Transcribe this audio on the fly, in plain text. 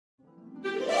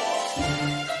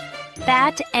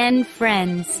Bat and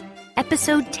Friends,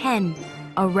 Episode 10,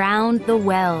 Around the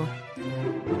Well.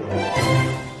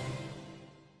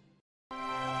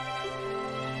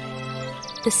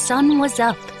 The sun was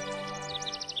up.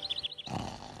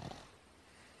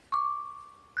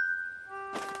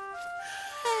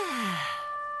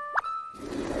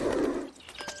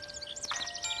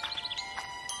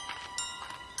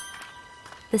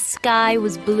 The sky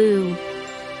was blue.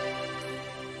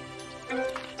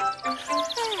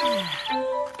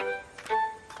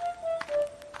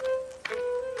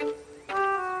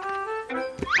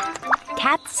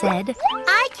 Cat said,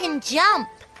 I can jump.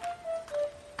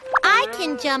 I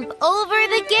can jump over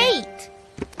the gate.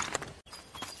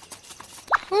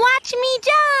 Watch me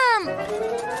jump!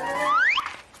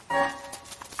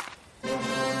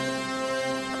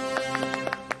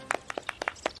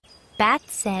 Bat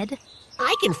said,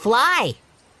 I can fly.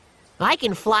 I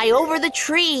can fly over the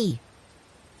tree.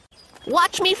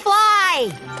 Watch me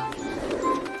fly!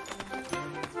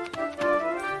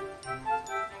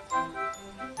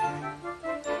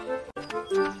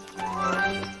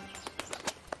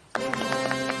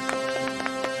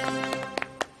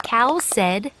 Cow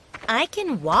said, I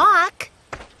can walk.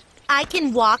 I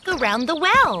can walk around the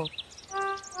well.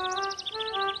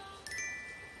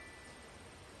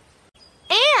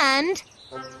 And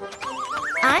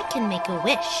I can make a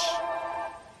wish.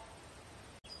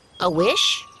 A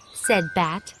wish? said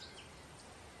Bat.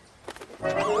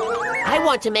 I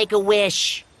want to make a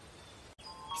wish.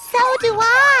 So do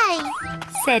I,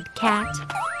 said Cat.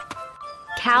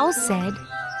 Cow said,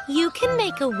 You can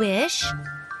make a wish.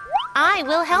 I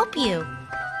will help you.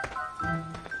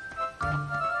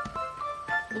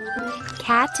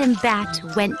 Cat and Bat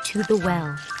went to the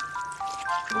well.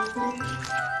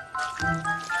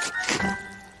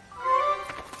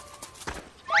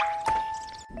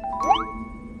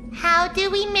 How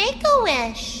do we make a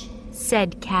wish?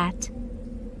 said Cat.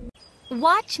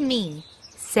 Watch me.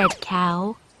 Said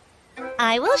Cow.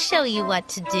 I will show you what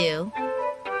to do.